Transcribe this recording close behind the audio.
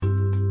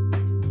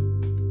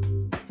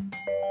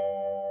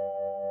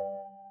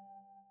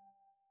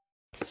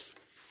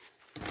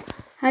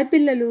Hi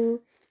పిల్లలు,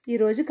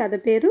 ఈరోజు కథ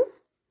పేరు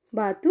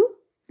బాతు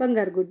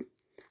బంగారు గుడ్డు.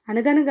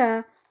 అనగనగా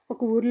ఒక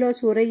ఊరిలో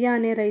సూరయ్య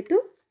అనే రైతు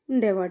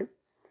ఉండేవాడు.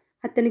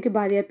 అతనికి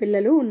భార్య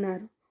పిల్లలు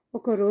ఉన్నారు.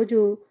 ఒకరోజు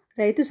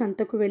రైతు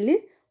సంతకు వెళ్ళి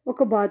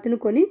ఒక బాతును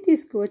కొని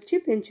తీసుకువచ్చి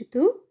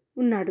పెంచుతూ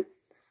ఉన్నాడు.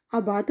 ఆ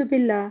బాతు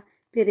పిల్ల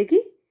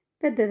పెరిగి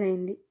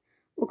పెద్దదైంది.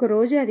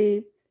 ఒకరోజు అది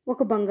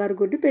ఒక బంగారు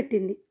గుడ్డు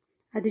పెట్టింది.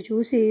 అది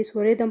చూసి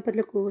సూరయ్య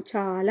దంపతులకు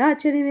చాలా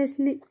ఆశ్చర్యం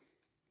వేసింది,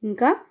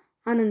 ఇంకా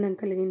ఆనందం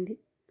కలిగింది.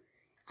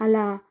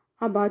 అలా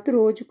ఆ బాతు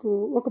రోజుకు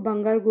ఒక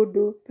బంగారు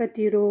గుడ్డు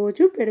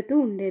ప్రతిరోజు పెడుతూ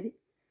ఉండేది.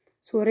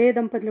 సూరయ్య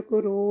దంపతులకు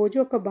రోజు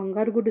ఒక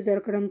బంగారు గుడ్డు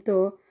దొరకడంతో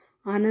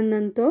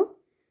ఆనందంతో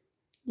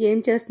ఏం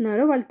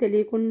చేస్తున్నారో వాళ్ళు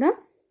తెలియకుండా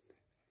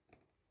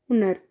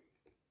ఉన్నారు.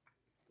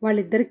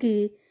 వాళ్ళిద్దరికీ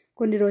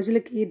కొన్ని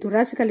రోజులకి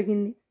దురాశ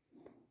కలిగింది.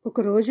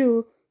 ఒకరోజు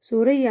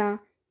సూరయ్య,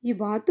 ఈ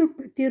బాతు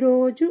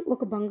ప్రతిరోజు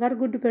ఒక బంగారు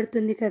గుడ్డు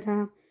పెడుతుంది కదా,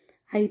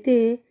 అయితే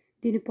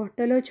దీని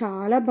పొట్టలో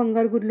చాలా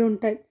బంగారు గుడ్లు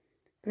ఉంటాయి.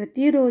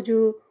 ప్రతిరోజు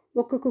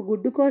ఒక్కొక్క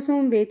గుడ్డు కోసం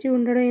వేచి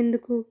ఉండడం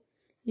ఎందుకు?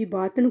 ఈ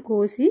బాతును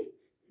కోసి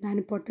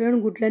దాని పొట్టలోని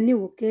గుడ్లన్నీ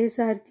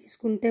ఒకేసారి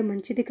తీసుకుంటే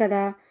మంచిది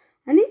కదా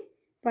అని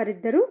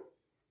వారిద్దరూ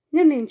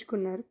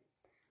నిర్ణయించుకున్నారు.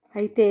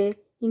 అయితే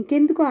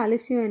ఇంకెందుకు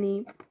ఆలస్యం అని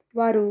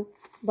వారు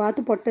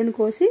బాతు పొట్టను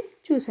కోసి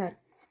చూశారు.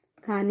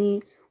 కానీ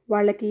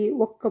వాళ్ళకి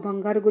ఒక్క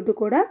బంగారు గుడ్డు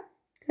కూడా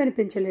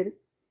కనిపించలేదు.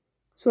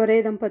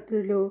 సూరయ్య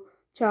దంపతులు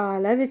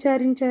చాలా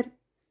విచారించారు.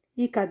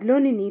 ఈ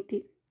కథలోని నీతి: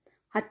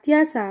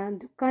 అత్యాశ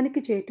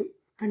దుఃఖానికి చేటు.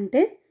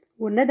 అంటే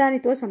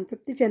ఉన్నదానితో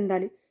సంతృప్తి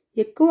చెందాలి,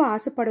 ఎక్కువ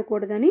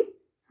ఆశపడకూడదని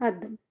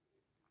అర్థం.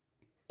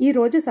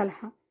 ఈరోజు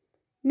సలహా: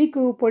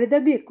 మీకు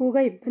పొడిదగ్గు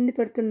ఎక్కువగా ఇబ్బంది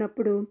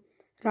పెడుతున్నప్పుడు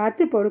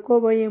రాత్రి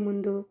పడుకోబోయే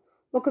ముందు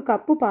ఒక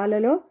కప్పు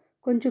పాలలో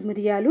కొంచెం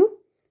మిరియాలు,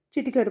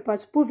 చిటికెడు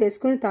పసుపు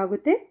వేసుకొని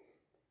తాగితే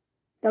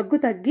దగ్గు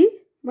తగ్గి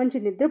మంచి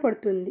నిద్ర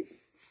పడుతుంది.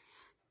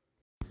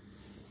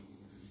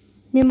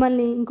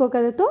 మిమ్మల్ని ఇంకో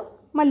కథతో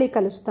మళ్ళీ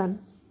కలుస్తాను.